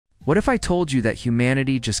What if I told you that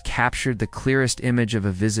humanity just captured the clearest image of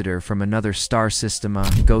a visitor from another star system, a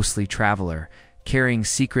ghostly traveler, carrying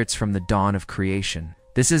secrets from the dawn of creation?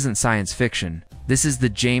 This isn't science fiction. This is the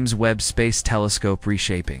James Webb Space Telescope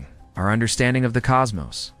reshaping our understanding of the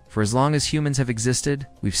cosmos. For as long as humans have existed,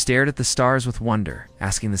 we've stared at the stars with wonder,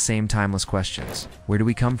 asking the same timeless questions. Where do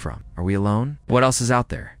we come from? Are we alone? What else is out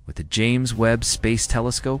there? With the James Webb Space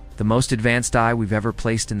Telescope, the most advanced eye we've ever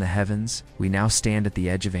placed in the heavens, we now stand at the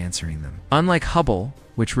edge of answering them. Unlike Hubble,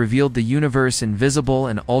 which revealed the universe in visible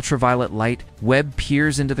and ultraviolet light, Webb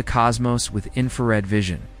peers into the cosmos with infrared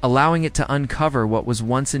vision, allowing it to uncover what was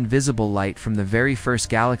once invisible light from the very first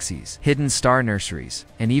galaxies, hidden star nurseries,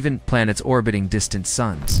 and even planets orbiting distant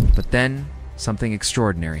suns. But then, something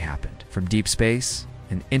extraordinary happened. From deep space,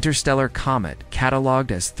 an interstellar comet,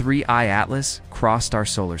 cataloged as 3I Atlas, crossed our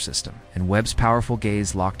solar system, and Webb's powerful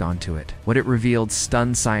gaze locked onto it. What it revealed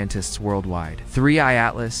stunned scientists worldwide. 3I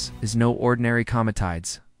Atlas is no ordinary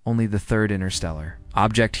cometides, only the third interstellar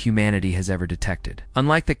object humanity has ever detected.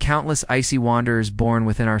 Unlike the countless icy wanderers born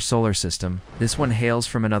within our solar system, this one hails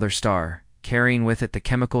from another star, carrying with it the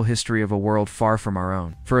chemical history of a world far from our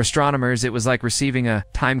own. For astronomers, it was like receiving a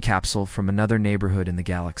time capsule from another neighborhood in the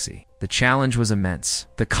galaxy. The challenge was immense.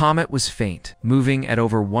 The comet was faint, moving at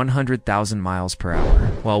over 100,000 miles per hour,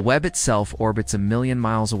 while Webb itself orbits 1,000,000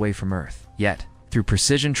 miles away from Earth. Yet, through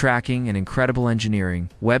precision tracking and incredible engineering,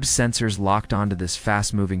 Webb's sensors locked onto this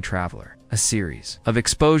fast-moving traveler. A series of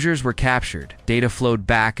exposures were captured, data flowed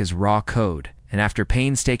back as raw code, and after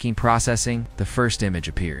painstaking processing, the first image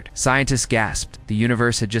appeared. Scientists gasped. The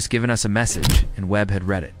universe had just given us a message, and Webb had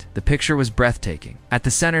read it. The picture was breathtaking. At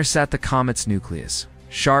the center sat the comet's nucleus,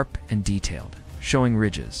 sharp and detailed, showing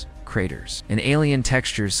ridges, craters, and alien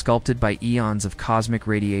textures sculpted by eons of cosmic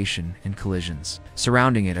radiation and collisions.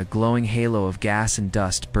 Surrounding it, a glowing halo of gas and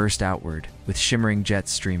dust burst outward, with shimmering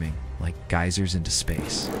jets streaming like geysers into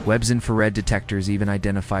space. Webb's infrared detectors even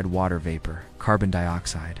identified water vapor, carbon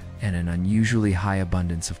dioxide, and an unusually high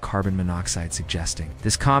abundance of carbon monoxide, suggesting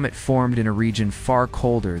this comet formed in a region far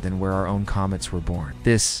colder than where our own comets were born.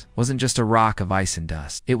 This wasn't just a rock of ice and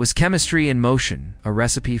dust. It was chemistry in motion, a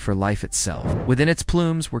recipe for life itself. Within its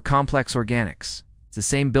plumes were complex organics, the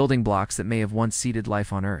same building blocks that may have once seeded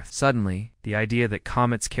life on Earth. Suddenly, the idea that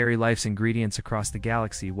comets carry life's ingredients across the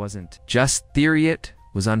galaxy wasn't just theory, it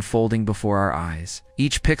was unfolding before our eyes.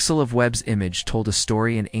 Each pixel of Webb's image told a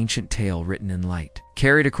story, an ancient tale written in light,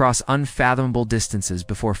 carried across unfathomable distances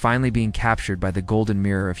before finally being captured by the golden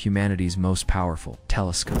mirror of humanity's most powerful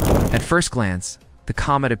telescope. At first glance, the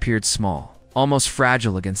comet appeared small, almost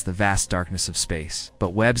fragile against the vast darkness of space.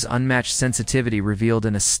 But Webb's unmatched sensitivity revealed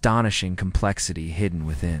an astonishing complexity hidden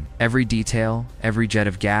within. Every detail, every jet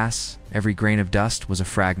of gas, every grain of dust was a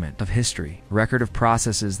fragment of history, a record of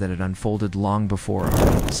processes that had unfolded long before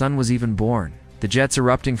our sun was even born. The jets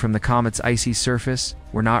erupting from the comet's icy surface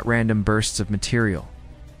were not random bursts of material.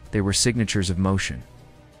 They were signatures of motion,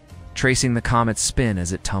 tracing the comet's spin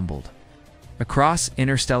as it tumbled. Across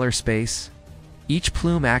interstellar space, each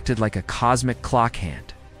plume acted like a cosmic clock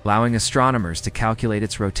hand, allowing astronomers to calculate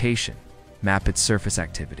its rotation, map its surface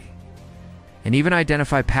activity, and even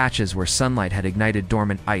identify patches where sunlight had ignited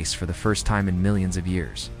dormant ice for the first time in millions of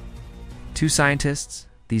years. To scientists,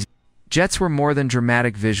 these jets were more than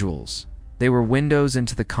dramatic visuals. They were windows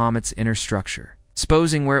into the comet's inner structure,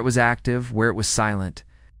 exposing where it was active, where it was silent,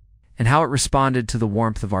 and how it responded to the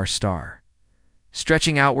warmth of our star.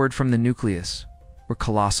 Stretching outward from the nucleus were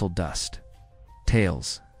colossal dust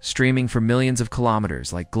tails, streaming for millions of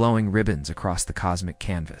kilometers like glowing ribbons across the cosmic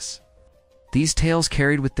canvas. These tails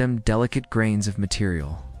carried with them delicate grains of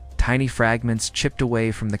material, tiny fragments chipped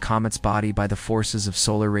away from the comet's body by the forces of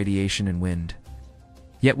solar radiation and wind.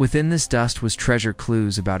 Yet within this dust was treasure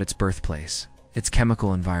clues about its birthplace, its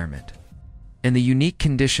chemical environment, and the unique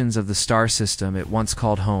conditions of the star system it once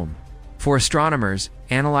called home. For astronomers,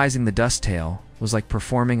 analyzing the dust tail was like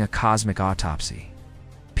performing a cosmic autopsy,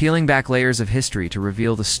 peeling back layers of history to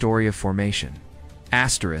reveal the story of formation.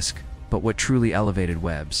 But what truly elevated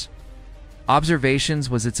Webb's observations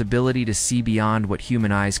was its ability to see beyond what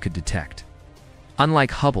human eyes could detect. Unlike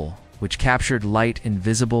Hubble, which captured light in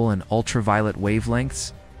visible and ultraviolet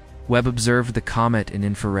wavelengths, Webb observed the comet in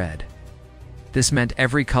infrared. This meant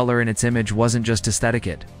every color in its image wasn't just aesthetic,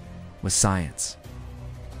 it was science.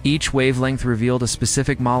 Each wavelength revealed a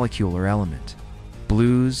specific molecule or element.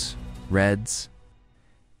 Blues, reds,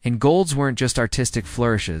 and golds weren't just artistic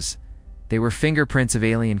flourishes, they were fingerprints of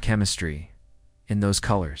alien chemistry in those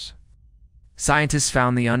colors. Scientists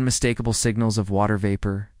found the unmistakable signals of water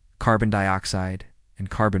vapor, carbon dioxide, and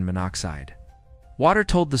carbon monoxide. Water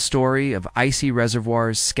told the story of icy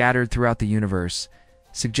reservoirs scattered throughout the universe,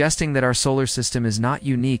 suggesting that our solar system is not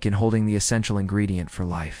unique in holding the essential ingredient for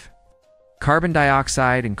life. Carbon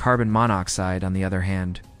dioxide and carbon monoxide, on the other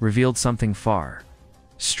hand, revealed something far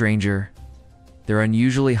stranger. Their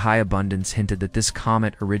unusually high abundance hinted that this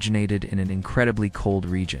comet originated in an incredibly cold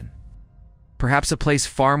region, perhaps a place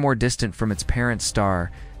far more distant from its parent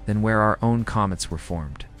star than where our own comets were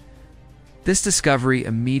formed. This discovery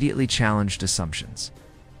immediately challenged assumptions,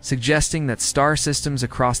 suggesting that star systems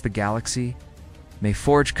across the galaxy may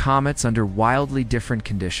forge comets under wildly different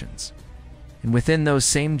conditions. And within those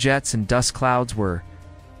same jets and dust clouds were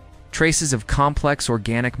traces of complex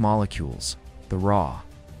organic molecules, the raw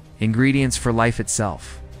ingredients for life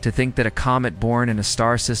itself. To think that a comet born in a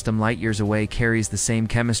star system light years away carries the same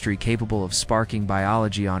chemistry capable of sparking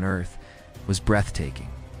biology on Earth was breathtaking.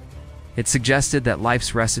 It suggested that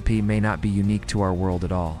life's recipe may not be unique to our world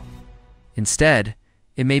at all. Instead,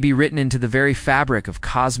 it may be written into the very fabric of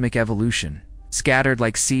cosmic evolution, scattered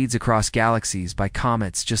like seeds across galaxies by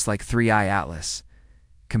comets just like 3I Atlas.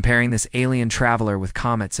 Comparing this alien traveler with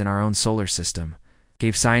comets in our own solar system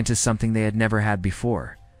gave scientists something they had never had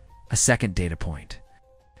before: a second data point.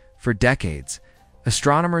 For decades,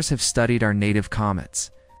 astronomers have studied our native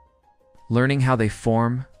comets, learning how they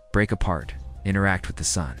form, break apart, interact with the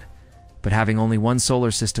sun. But having only one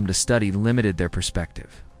solar system to study limited their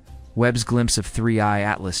perspective. Webb's glimpse of 3I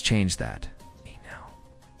Atlas changed that. Now,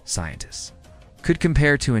 scientists could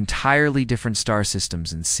compare two entirely different star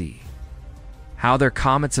systems and see how their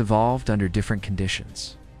comets evolved under different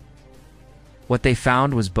conditions. What they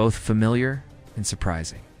found was both familiar and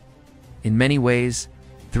surprising. In many ways,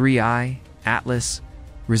 3I Atlas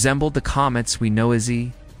resembled the comets we know as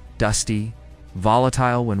dusty,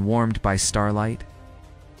 volatile when warmed by starlight.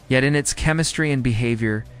 Yet in its chemistry and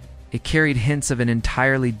behavior, it carried hints of an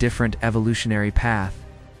entirely different evolutionary path.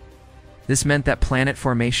 This meant that planet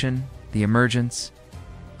formation, the emergence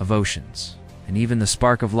of oceans, and even the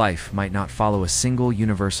spark of life might not follow a single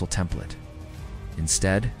universal template.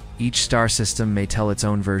 Instead, each star system may tell its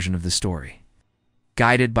own version of the story.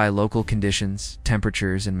 Guided by local conditions,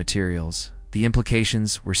 temperatures, and materials, the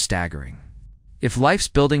implications were staggering. If life's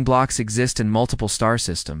building blocks exist in multiple star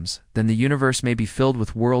systems, then the universe may be filled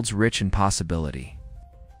with worlds rich in possibility.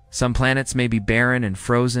 Some planets may be barren and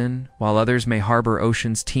frozen, while others may harbor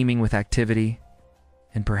oceans teeming with activity.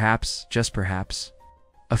 And perhaps, just perhaps,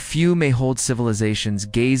 a few may hold civilizations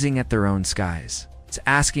gazing at their own skies,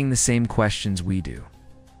 asking the same questions we do.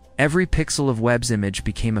 Every pixel of Webb's image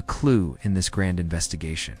became a clue in this grand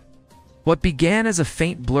investigation. What began as a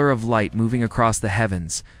faint blur of light moving across the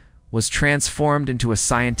heavens was transformed into a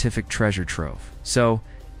scientific treasure trove. So,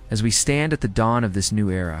 as we stand at the dawn of this new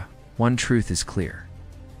era, one truth is clear: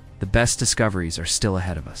 the best discoveries are still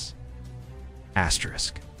ahead of us.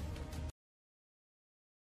 Asterisk.